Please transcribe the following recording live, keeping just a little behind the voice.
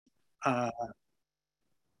Uh,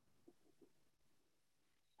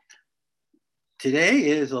 Today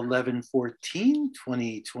is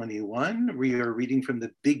 11/14/2021. We are reading from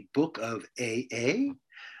the Big Book of AA,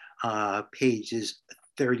 pages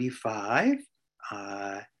 35.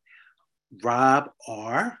 Rob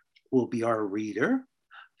R. will be our reader,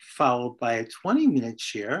 followed by a 20-minute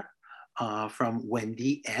share from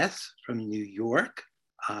Wendy S. from New York.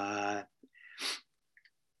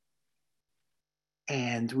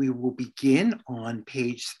 And we will begin on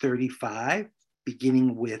page 35,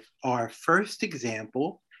 beginning with our first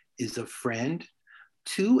example is a friend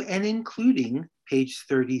to and including page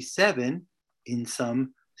 37 in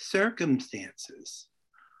some circumstances.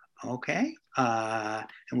 Okay, and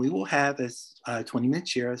we will have a 20-minute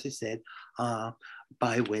share, as I said,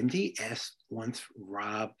 by Wendy S. once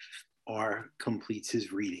Rob R. completes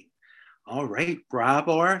his reading. All right, Rob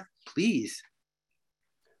R., please.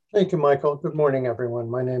 Thank you, Michael. Good morning, everyone.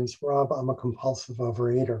 My name's Rob. I'm a compulsive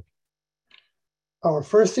overeater. Our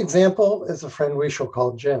first example is a friend we shall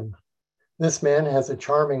call Jim. This man has a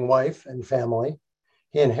charming wife and family.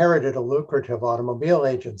 He inherited a lucrative automobile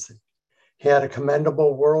agency. He had a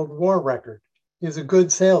commendable World War record. He's a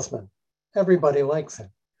good salesman. Everybody likes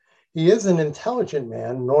him. He is an intelligent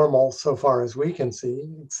man, normal so far as we can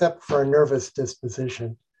see, except for a nervous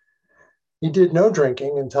disposition. He did no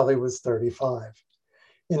drinking until he was 35.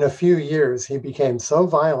 In a few years, he became so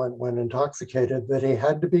violent when intoxicated that he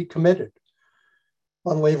had to be committed.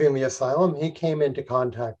 On leaving the asylum, he came into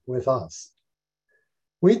contact with us.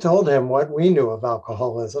 We told him what we knew of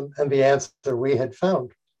alcoholism and the answer we had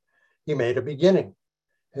found. He made a beginning.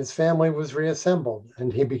 His family was reassembled,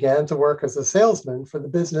 and he began to work as a salesman for the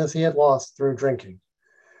business he had lost through drinking.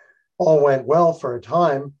 All went well for a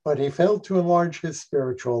time, but he failed to enlarge his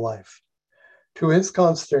spiritual life. To his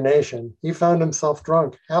consternation, he found himself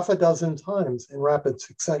drunk half a dozen times in rapid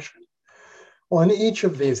succession. On each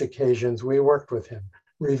of these occasions, we worked with him,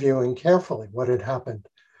 reviewing carefully what had happened.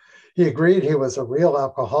 He agreed he was a real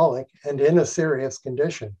alcoholic and in a serious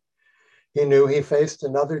condition. He knew he faced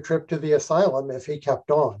another trip to the asylum if he kept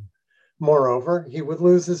on. Moreover, he would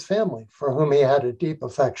lose his family, for whom he had a deep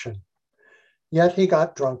affection. Yet he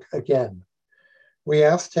got drunk again. We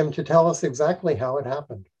asked him to tell us exactly how it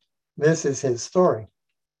happened. This is his story.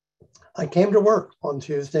 I came to work on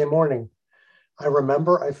Tuesday morning. I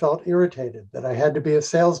remember I felt irritated that I had to be a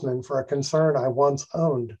salesman for a concern I once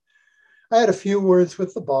owned. I had a few words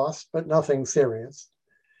with the boss, but nothing serious.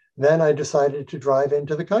 Then I decided to drive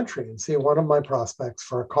into the country and see one of my prospects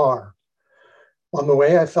for a car. On the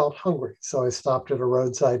way, I felt hungry, so I stopped at a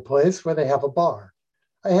roadside place where they have a bar.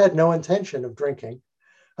 I had no intention of drinking.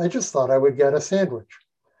 I just thought I would get a sandwich.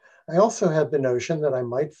 I also had the notion that I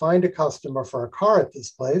might find a customer for a car at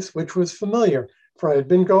this place, which was familiar, for I had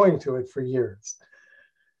been going to it for years.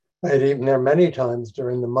 I had eaten there many times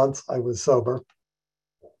during the months I was sober.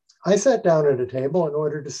 I sat down at a table and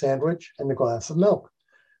ordered a sandwich and a glass of milk.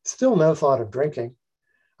 Still no thought of drinking.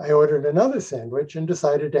 I ordered another sandwich and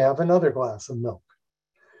decided to have another glass of milk.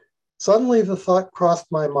 Suddenly the thought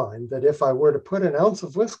crossed my mind that if I were to put an ounce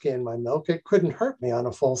of whiskey in my milk, it couldn't hurt me on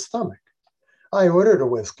a full stomach. I ordered a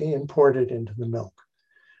whiskey and poured it into the milk.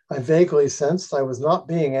 I vaguely sensed I was not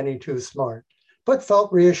being any too smart, but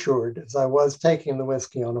felt reassured as I was taking the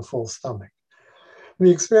whiskey on a full stomach. The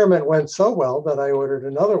experiment went so well that I ordered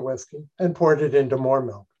another whiskey and poured it into more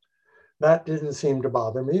milk. That didn't seem to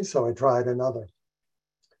bother me, so I tried another.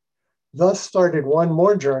 Thus started one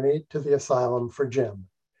more journey to the asylum for Jim.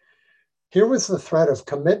 Here was the threat of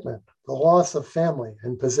commitment, the loss of family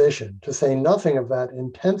and position, to say nothing of that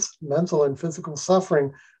intense mental and physical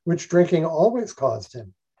suffering which drinking always caused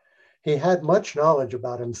him. He had much knowledge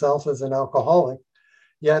about himself as an alcoholic,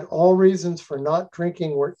 yet all reasons for not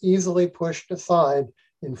drinking were easily pushed aside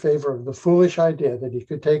in favor of the foolish idea that he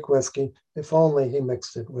could take whiskey if only he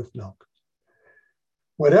mixed it with milk.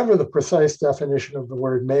 Whatever the precise definition of the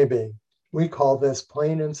word may be, we call this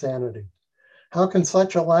plain insanity. How can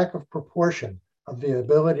such a lack of proportion of the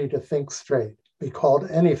ability to think straight be called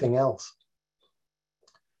anything else?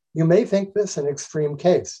 You may think this an extreme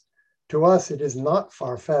case. To us, it is not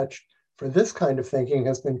far-fetched, for this kind of thinking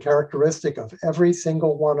has been characteristic of every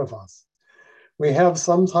single one of us. We have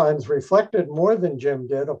sometimes reflected more than Jim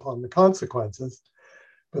did upon the consequences,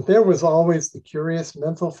 but there was always the curious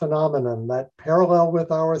mental phenomenon that, parallel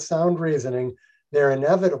with our sound reasoning, there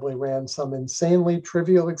inevitably ran some insanely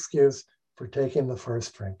trivial excuse for taking the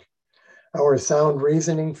first drink. Our sound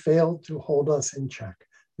reasoning failed to hold us in check.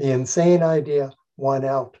 The insane idea won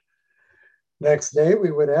out. Next day, we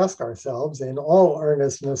would ask ourselves, in all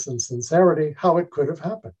earnestness and sincerity, how it could have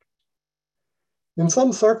happened. In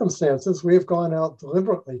some circumstances, we have gone out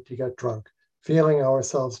deliberately to get drunk, feeling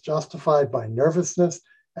ourselves justified by nervousness,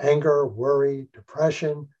 anger, worry,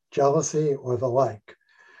 depression, jealousy, or the like.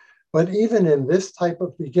 But even in this type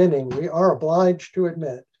of beginning, we are obliged to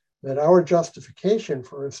admit that our justification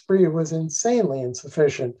for a spree was insanely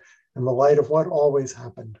insufficient in the light of what always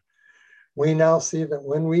happened. We now see that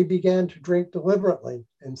when we began to drink deliberately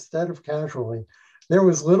instead of casually, there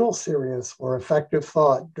was little serious or effective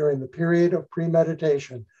thought during the period of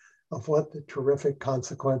premeditation of what the terrific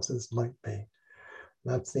consequences might be.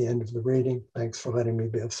 That's the end of the reading. Thanks for letting me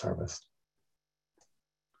be of service.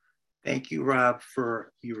 Thank you, Rob,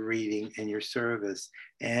 for your reading and your service.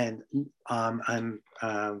 And I'm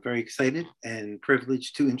very excited and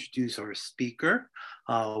privileged to introduce our speaker,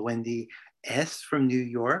 Wendy S. from New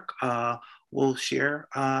York. Will share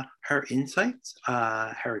her insights,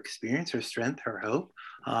 her experience, her strength, her hope.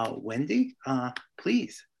 Wendy,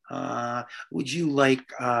 please, would you like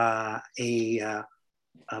a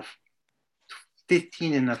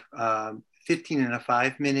 15 and a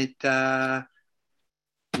 5-minute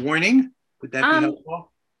warning? Would that be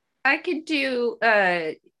helpful? I could do,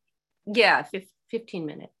 15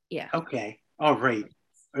 minutes. Yeah. Okay. All right.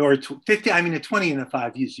 Or 50. I mean, a 20 and a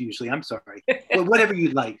 5 is usually. I'm sorry. Well, whatever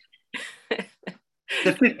you'd like.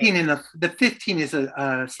 The 15 is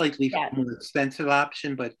a slightly more expensive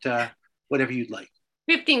option, but whatever you'd like.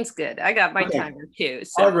 15's good. I got my timer too.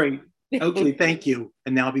 So. All right. Okay. Thank you.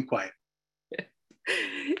 And now be quiet.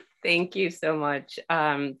 Thank you so much.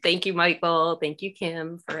 Thank you, Michael. Thank you,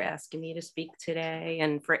 Kim, for asking me to speak today,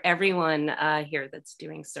 and for everyone here that's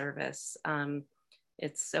doing service.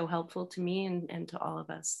 It's so helpful to me and to all of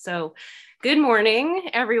us. So good morning,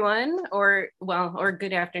 everyone, or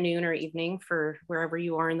good afternoon or evening for wherever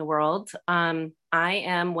you are in the world. I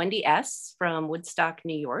am Wendy S. from Woodstock,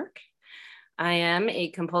 New York. I am a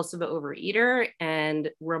compulsive overeater and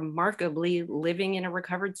remarkably living in a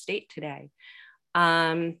recovered state today.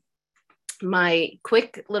 My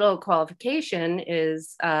quick little qualification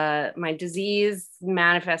is my disease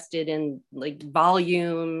manifested in like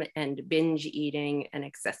volume and binge eating and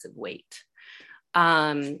excessive weight.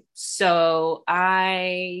 So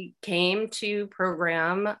I came to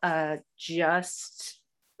program just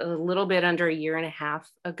a little bit under a year and a half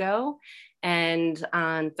ago, and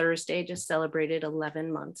on Thursday just celebrated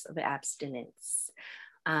 11 months of abstinence,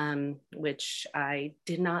 which I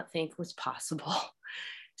did not think was possible.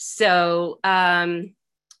 So let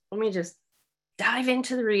me just dive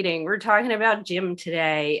into the reading. We're talking about Jim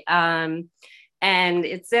today. And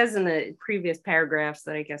it says in the previous paragraphs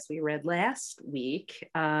that I guess we read last week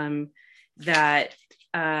that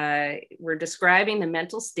we're describing the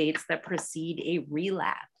mental states that precede a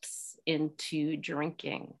relapse into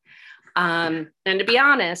drinking. And to be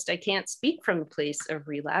honest, I can't speak from the place of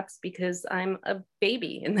relapse because I'm a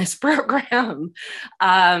baby in this program.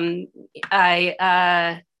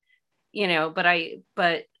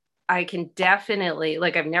 But I can definitely,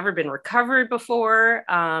 like, I've never been recovered before,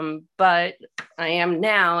 but I am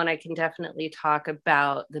now, and I can definitely talk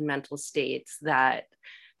about the mental states that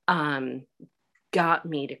got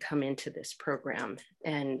me to come into this program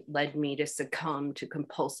and led me to succumb to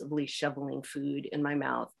compulsively shoveling food in my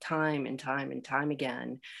mouth time and time and time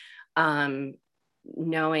again,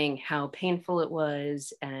 knowing how painful it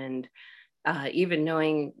was, and even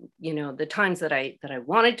knowing, the times that I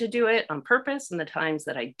wanted to do it on purpose and the times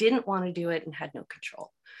that I didn't want to do it and had no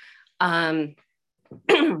control.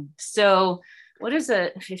 So what does a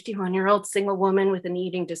 51-year-old single woman with an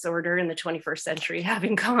eating disorder in the 21st century have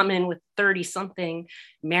in common with 30-something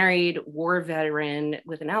married war veteran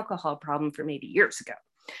with an alcohol problem from 80 years ago?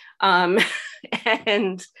 And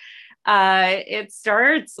it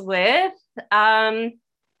starts with,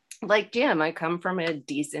 like Jim, I come from a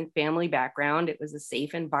decent family background. It was a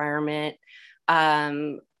safe environment.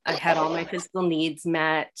 I had all my physical needs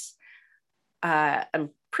met. I'm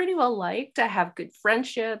pretty well liked. I have good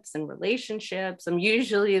friendships and relationships. I'm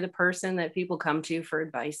usually the person that people come to for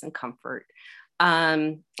advice and comfort.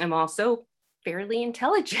 I'm also fairly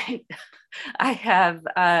intelligent. I have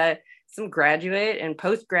some graduate and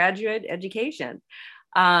postgraduate education.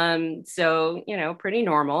 So, pretty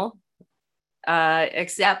normal.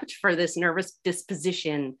 Except for this nervous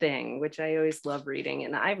disposition thing, which I always love reading.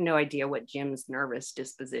 And I have no idea what Jim's nervous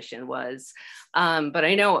disposition was, but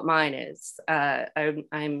I know what mine is. I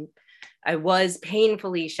was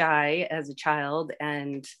painfully shy as a child,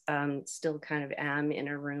 and still kind of am in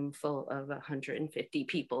a room full of 150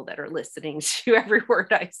 people that are listening to every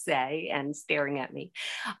word I say and staring at me.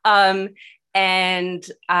 And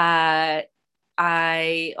I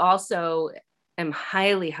also am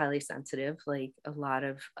highly, highly sensitive, like a lot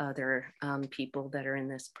of other people that are in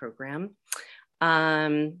this program.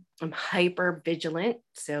 I'm hyper vigilant,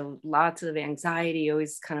 so lots of anxiety,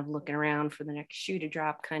 always kind of looking around for the next shoe to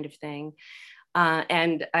drop kind of thing.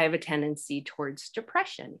 And I have a tendency towards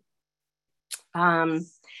depression.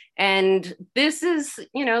 And this is,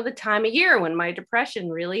 the time of year when my depression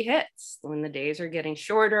really hits, when the days are getting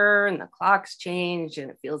shorter and the clocks change and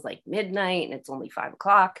it feels like midnight and it's only 5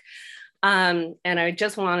 o'clock. And I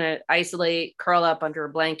just want to isolate, curl up under a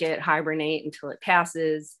blanket, hibernate until it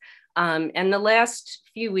passes. And the last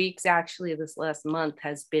few weeks, actually, this last month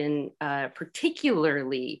has been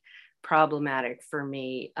particularly problematic for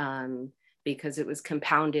me because it was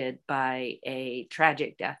compounded by a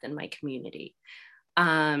tragic death in my community.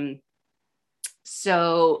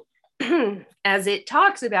 So as it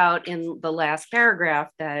talks about in the last paragraph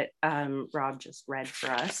that Rob just read for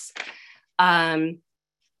us,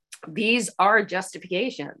 these are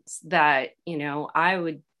justifications that, I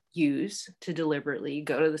would use to deliberately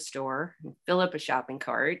go to the store and fill up a shopping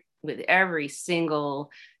cart with every single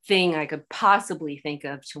thing I could possibly think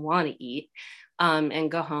of to want to eat, and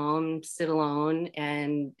go home, sit alone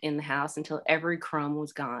and in the house until every crumb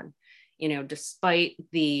was gone. Despite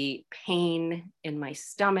the pain in my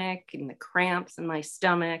stomach and the cramps in my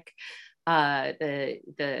stomach,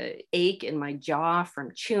 the ache in my jaw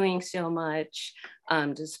from chewing so much,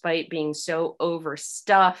 despite being so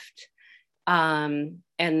overstuffed. And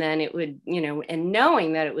then it would, and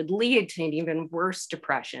knowing that it would lead to an even worse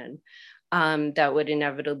depression that would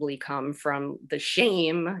inevitably come from the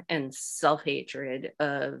shame and self-hatred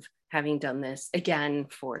of having done this again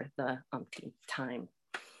for the umpteenth time.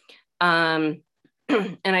 And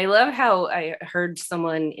I love how I heard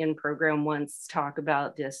someone in program once talk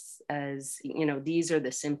about this as, these are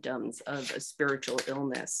the symptoms of a spiritual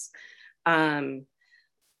illness. All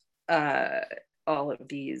of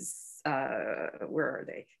these, where are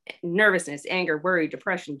they? Nervousness, anger, worry,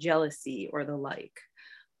 depression, jealousy, or the like.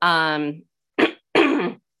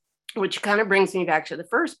 Which kind of brings me back to the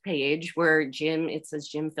first page where it says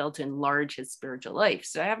Jim failed to enlarge his spiritual life.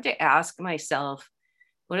 So I have to ask myself,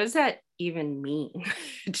 what does that even mean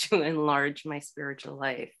to enlarge my spiritual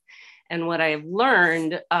life? And what I've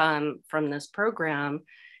learned from this program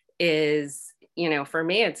is, for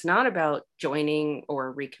me, it's not about joining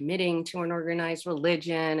or recommitting to an organized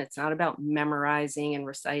religion. It's not about memorizing and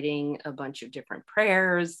reciting a bunch of different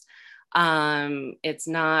prayers. It's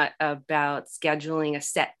not about scheduling a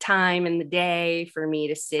set time in the day for me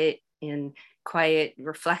to sit in quiet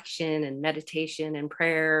reflection and meditation and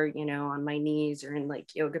prayer, on my knees or in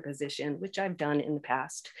like yoga position, which I've done in the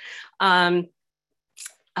past. For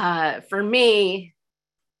me,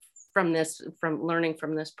 from learning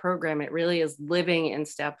from this program, it really is living in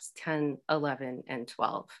steps 10, 11, and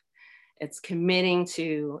 12. It's committing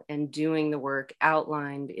to and doing the work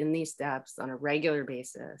outlined in these steps on a regular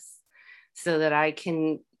basis so that I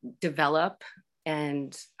can develop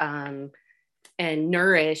and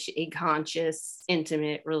nourish a conscious,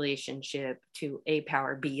 intimate relationship to a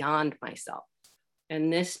power beyond myself.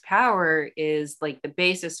 And this power is like the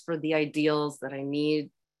basis for the ideals that I need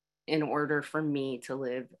in order for me to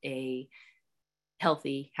live a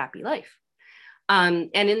healthy, happy life. And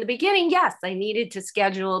in the beginning, yes, I needed to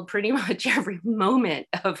schedule pretty much every moment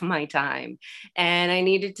of my time. And I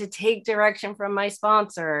needed to take direction from my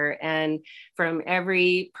sponsor and from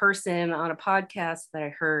every person on a podcast that I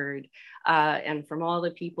heard, and from all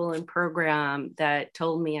the people in program that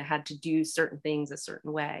told me I had to do certain things a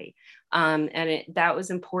certain way. And that was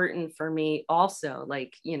important for me also,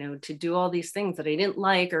 like, to do all these things that I didn't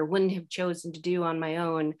like or wouldn't have chosen to do on my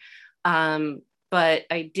own. But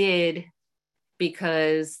I did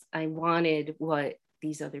because I wanted what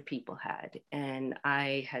these other people had. And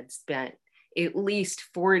I had spent at least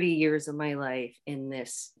 40 years of my life in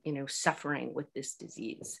this, suffering with this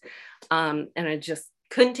disease. And I just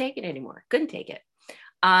couldn't take it anymore. Couldn't take it.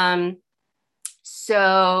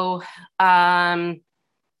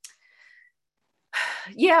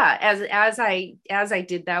 Yeah, as I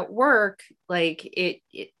did that work, like it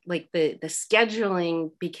like the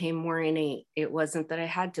scheduling became more innate. It wasn't that I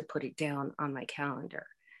had to put it down on my calendar.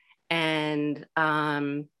 And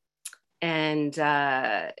all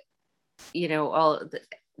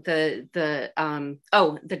the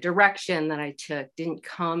direction that I took didn't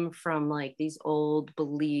come from like these old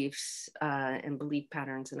beliefs and belief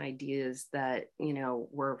patterns and ideas that,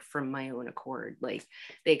 were from my own accord. Like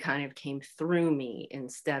they kind of came through me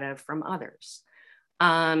instead of from others.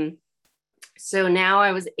 So now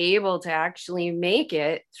I was able to actually make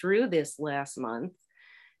it through this last month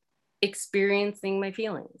experiencing my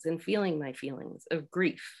feelings and feeling my feelings of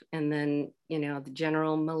grief, and then, the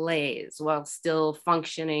general malaise, while still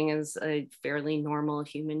functioning as a fairly normal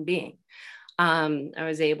human being. I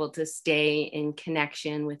was able to stay in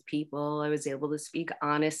connection with people. I was able to speak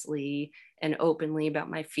honestly and openly about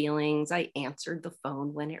my feelings. I answered the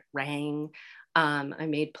phone when it rang. I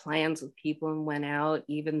made plans with people and went out,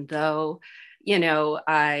 even though,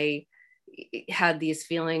 I had these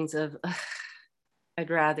feelings of, I'd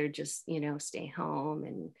rather just, stay home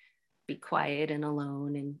and be quiet and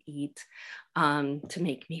alone and eat, to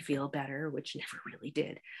make me feel better, which never really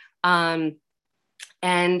did. And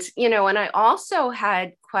I also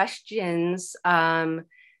had questions about,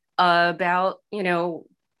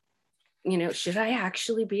 should I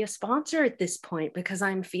actually be a sponsor at this point, because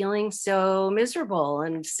I'm feeling so miserable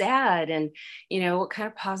and sad, and, what kind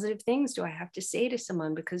of positive things do I have to say to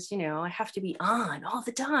someone, because, I have to be on all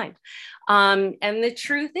the time. And the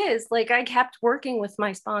truth is, like, I kept working with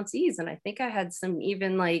my sponsees, and I think I had some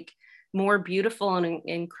even like more beautiful and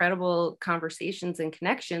incredible conversations and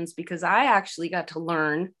connections, because I actually got to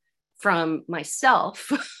learn from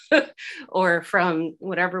myself or from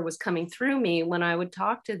whatever was coming through me when I would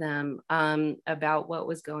talk to them about what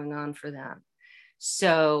was going on for them.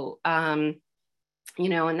 So, and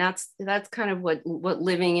that's kind of what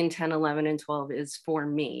living in 10, 11, and 12 is for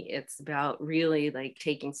me. It's about really like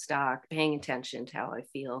taking stock, paying attention to how I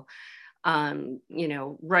feel,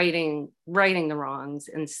 righting the wrongs,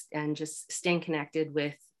 and just staying connected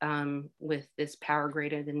with this power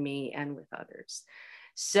greater than me and with others.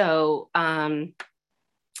 So, and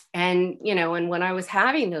when I was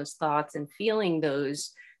having those thoughts and feeling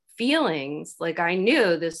those feelings, like, I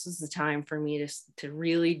knew this was the time for me to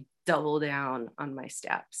really double down on my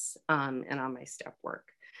steps, and on my step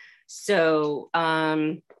work. So,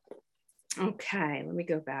 okay, let me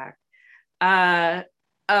go back. One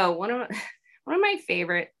of my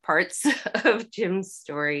favorite parts of Jim's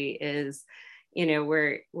story is,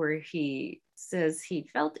 where he says he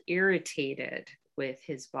felt irritated with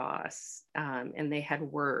his boss, and they had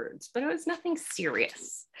words, but it was nothing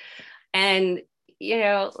serious. And,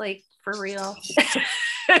 like, for real,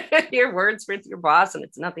 your words with your boss and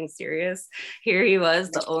it's nothing serious. Here he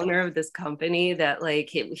was, the owner of this company that, like,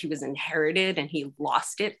 he was inherited, and he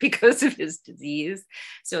lost it because of his disease.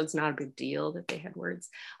 So it's not a big deal that they had words.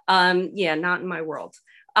 Yeah, not in my world.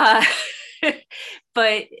 But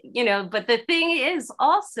the thing is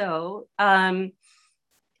also,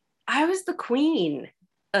 I was the queen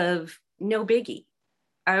of no biggie.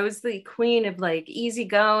 I was the queen of, like, easy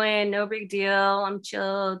going, no big deal, I'm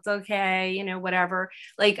chill, it's okay, whatever.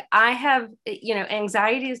 Like, I have,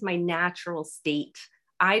 anxiety is my natural state.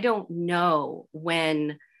 I don't know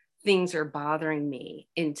when things are bothering me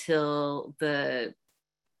until till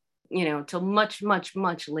much, much,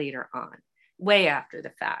 much later on, way after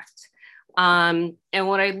the fact. And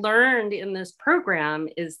what I learned in this program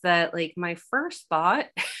is that, like, my first thought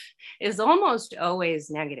is almost always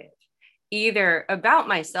negative, either about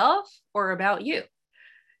myself or about you.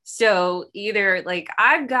 So either, like,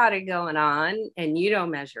 I've got it going on and you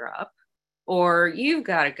don't measure up, or you've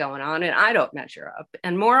got it going on and I don't measure up.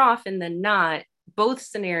 And more often than not, both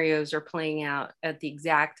scenarios are playing out at the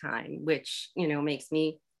exact time, which, makes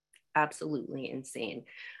me absolutely insane.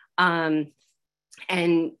 And,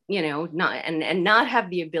 not have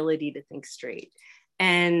the ability to think straight.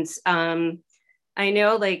 And I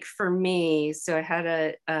know, like, for me, so I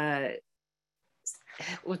had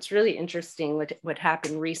what's really interesting, what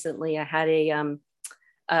happened recently, I had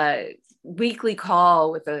a weekly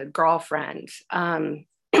call with a girlfriend, and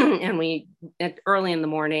we early in the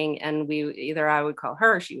morning, and either I would call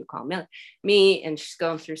her, she would call me, and she's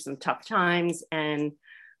going through some tough times. And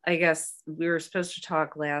I guess we were supposed to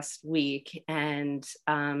talk last week, and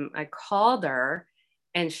I called her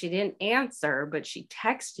and she didn't answer, but she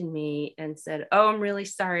texted me and said, "Oh, I'm really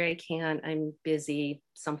sorry, I can't, I'm busy,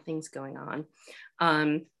 something's going on."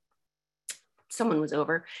 Someone was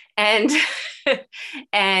over, and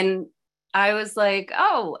and I was like,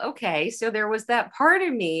 "Oh, okay." So there was that part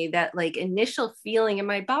of me, that, like, initial feeling in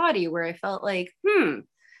my body where I felt like,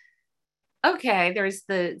 okay, there's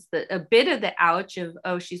a bit of the ouch of,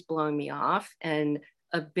 oh, she's blowing me off, and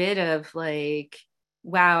a bit of, like,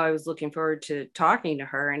 wow, I was looking forward to talking to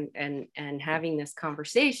her and having this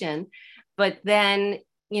conversation. But then,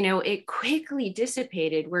 it quickly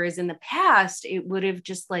dissipated. Whereas in the past, it would have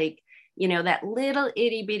just, like, that little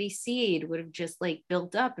itty bitty seed would have just, like,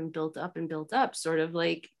 built up and built up and built up, sort of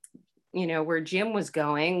like, where Jim was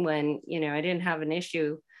going when, I didn't have an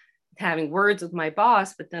issue having words with my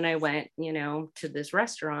boss, but then I went, to this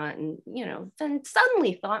restaurant and, then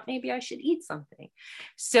suddenly thought maybe I should eat something.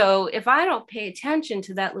 So if I don't pay attention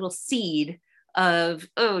to that little seed of,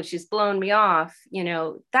 oh, she's blown me off,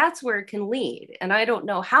 that's where it can lead. And I don't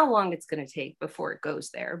know how long it's going to take before it goes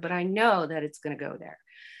there, but I know that it's going to go there.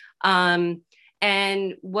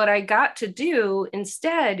 And what I got to do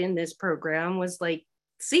instead in this program was like,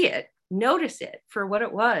 see it, notice it for what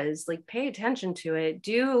it was, like pay attention to it,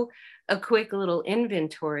 do a quick little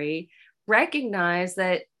inventory, recognize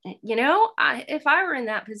that, if I were in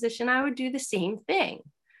that position, I would do the same thing.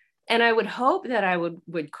 And I would hope that I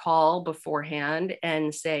would call beforehand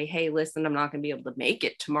and say, hey, listen, I'm not going to be able to make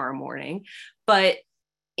it tomorrow morning. But,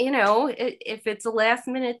 if it's a last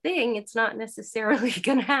minute thing, it's not necessarily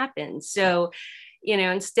going to happen. So,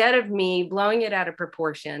 instead of me blowing it out of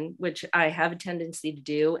proportion, which I have a tendency to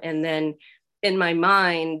do, and then in my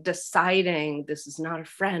mind deciding this is not a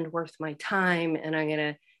friend worth my time, and I'm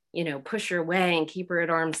going to, push her away and keep her at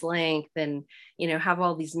arm's length and, have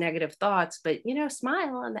all these negative thoughts, but,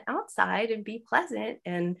 smile on the outside and be pleasant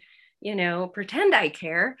and, pretend I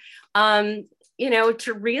care,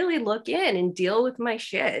 to really look in and deal with my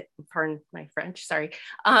shit, pardon my French, sorry.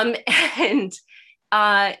 And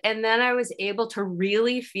then I was able to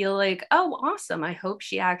really feel like, oh, awesome. I hope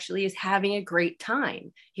she actually is having a great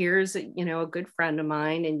time. Here's, a good friend of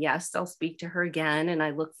mine. And yes, I'll speak to her again. And I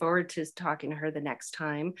look forward to talking to her the next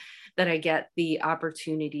time that I get the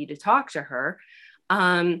opportunity to talk to her.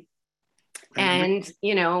 And,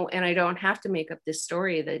 and I don't have to make up this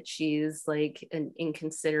story that she's like an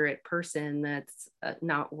inconsiderate person that's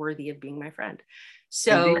not worthy of being my friend.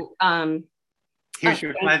 So here's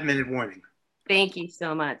your 5-minute warning. Thank you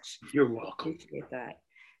so much. You're welcome. Appreciate that.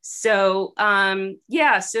 So,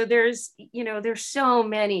 so there's so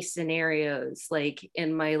many scenarios like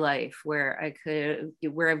in my life where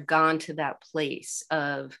I've gone to that place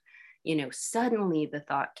of, suddenly the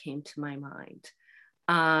thought came to my mind.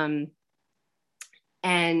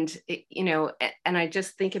 And I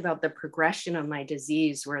just think about the progression of my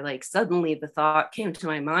disease where like suddenly the thought came to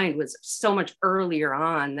my mind was so much earlier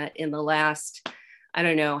on that in the last, I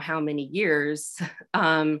don't know how many years,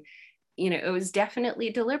 it was definitely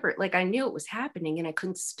deliberate. Like I knew it was happening and I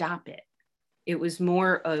couldn't stop it. It was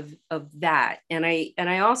more of that. And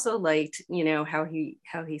I also liked, how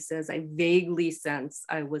he says, I vaguely sense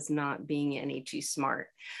I was not being any too smart.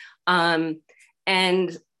 And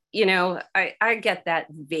I get that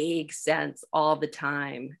vague sense all the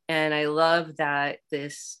time. And I love that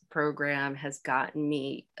this program has gotten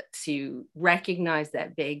me to recognize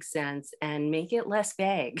that vague sense and make it less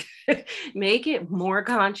vague, make it more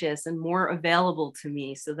conscious and more available to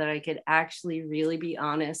me so that I could actually really be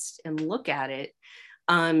honest and look at it,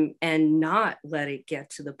 and not let it get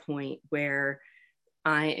to the point where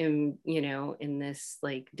I am, in this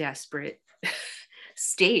like desperate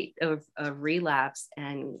state of relapse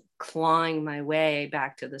and clawing my way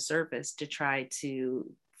back to the surface to try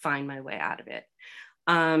to find my way out of it.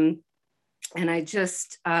 And I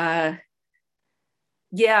just, going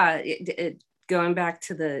back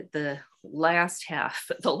to the last half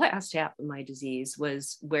of my disease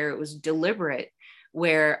was where it was deliberate,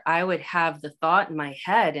 where I would have the thought in my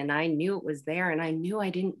head and I knew it was there and I knew I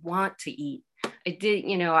didn't want to eat. I did,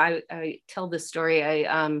 I tell this story.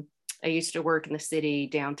 I used to work in the city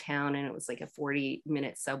downtown and it was like a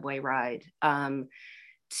 40-minute subway ride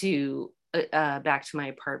to back to my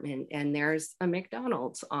apartment. And there's a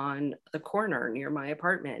McDonald's on the corner near my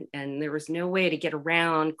apartment. And there was no way to get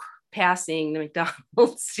around passing the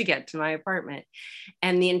McDonald's to get to my apartment.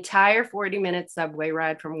 And the entire 40-minute subway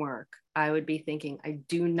ride from work, I would be thinking, I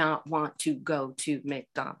do not want to go to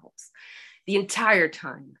McDonald's the entire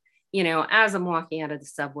time. As I'm walking out of the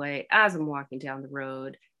subway, as I'm walking down the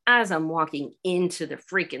road, as I'm walking into the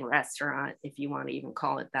freaking restaurant, if you want to even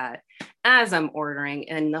call it that, as I'm ordering.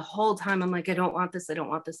 And the whole time I'm like, I don't want this. I don't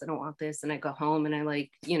want this. I don't want this. And I go home and I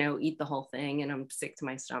eat the whole thing and I'm sick to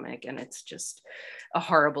my stomach. And it's just a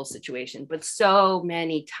horrible situation. But so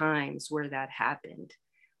many times where that happened.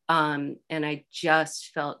 And I just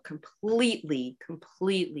felt completely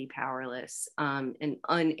powerless and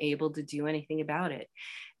unable to do anything about it.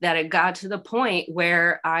 That it got to the point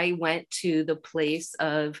where I went to the place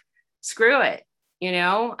of screw it.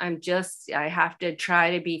 I have to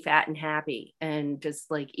try to be fat and happy and just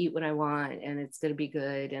like eat what I want and it's going to be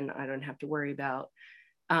good. And I don't have to worry about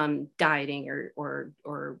dieting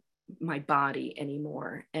or my body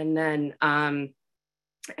anymore. And then, and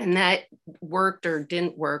that worked or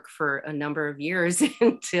didn't work for a number of years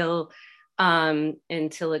until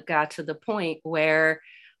it got to the point where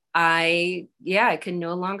I could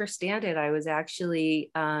no longer stand it. I was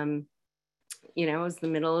actually it was the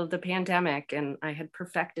middle of the pandemic and I had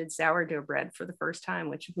perfected sourdough bread for the first time,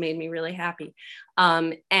 which made me really happy.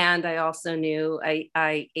 And I also knew I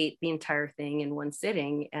ate the entire thing in one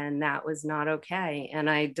sitting, and that was not okay. And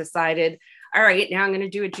I decided, all right, now I'm going to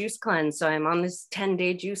do a juice cleanse. So I'm on this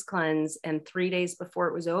 10-day juice cleanse. And 3 days before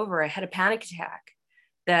it was over, I had a panic attack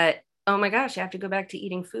that, oh my gosh, I have to go back to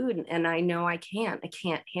eating food. And I know I can't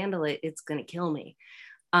handle it. It's going to kill me.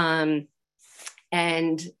 And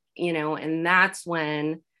that's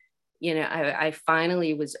when, I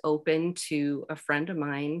finally was open to a friend of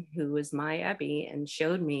mine who was my Ebby and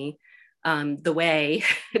showed me the way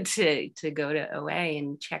to go to OA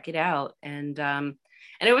and check it out. And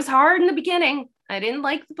it was hard in the beginning. I didn't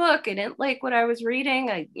like the book. I didn't like what I was reading.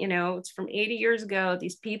 It's from 80 years ago.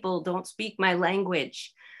 These people don't speak my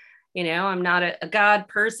language. I'm not a God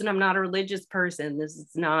person. I'm not a religious person. This is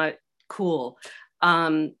not cool.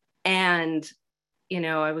 And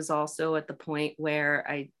I was also at the point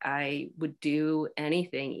where I would do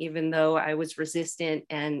anything, even though I was resistant.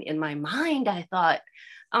 And in my mind, I thought,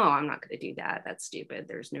 oh, I'm not going to do that. That's stupid.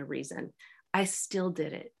 There's no reason. I still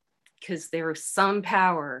did it because there was some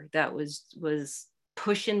power that was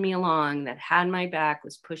pushing me along, that had my back,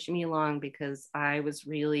 was pushing me along, because I was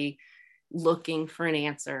really looking for an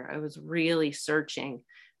answer. I was really searching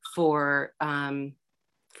for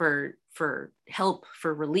help,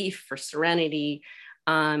 for relief, for serenity.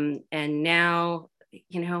 And now,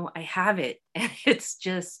 I have it, and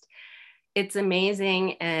it's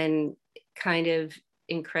amazing and kind of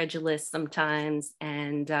incredulous sometimes.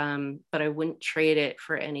 And, but I wouldn't trade it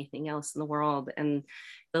for anything else in the world. And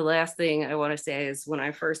the last thing I want to say is, when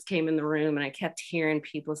I first came in the room and I kept hearing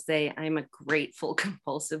people say, I'm a grateful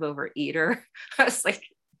compulsive overeater, I was like,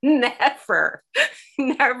 never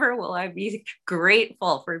will I be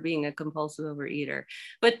grateful for being a compulsive overeater.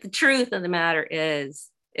 But the truth of the matter is,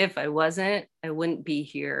 if I wasn't, I wouldn't be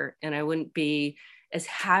here, and I wouldn't be as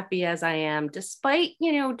happy as I am, despite,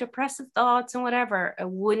 depressive thoughts and whatever. I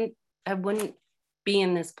wouldn't be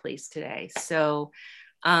in this place today. So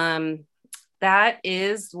that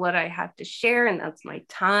is what I have to share, and that's my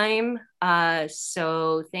time.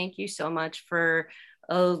 So thank you so much for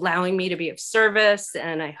allowing me to be of service.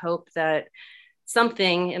 And I hope that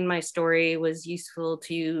something in my story was useful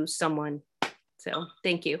to someone. So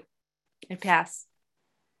thank you. I pass.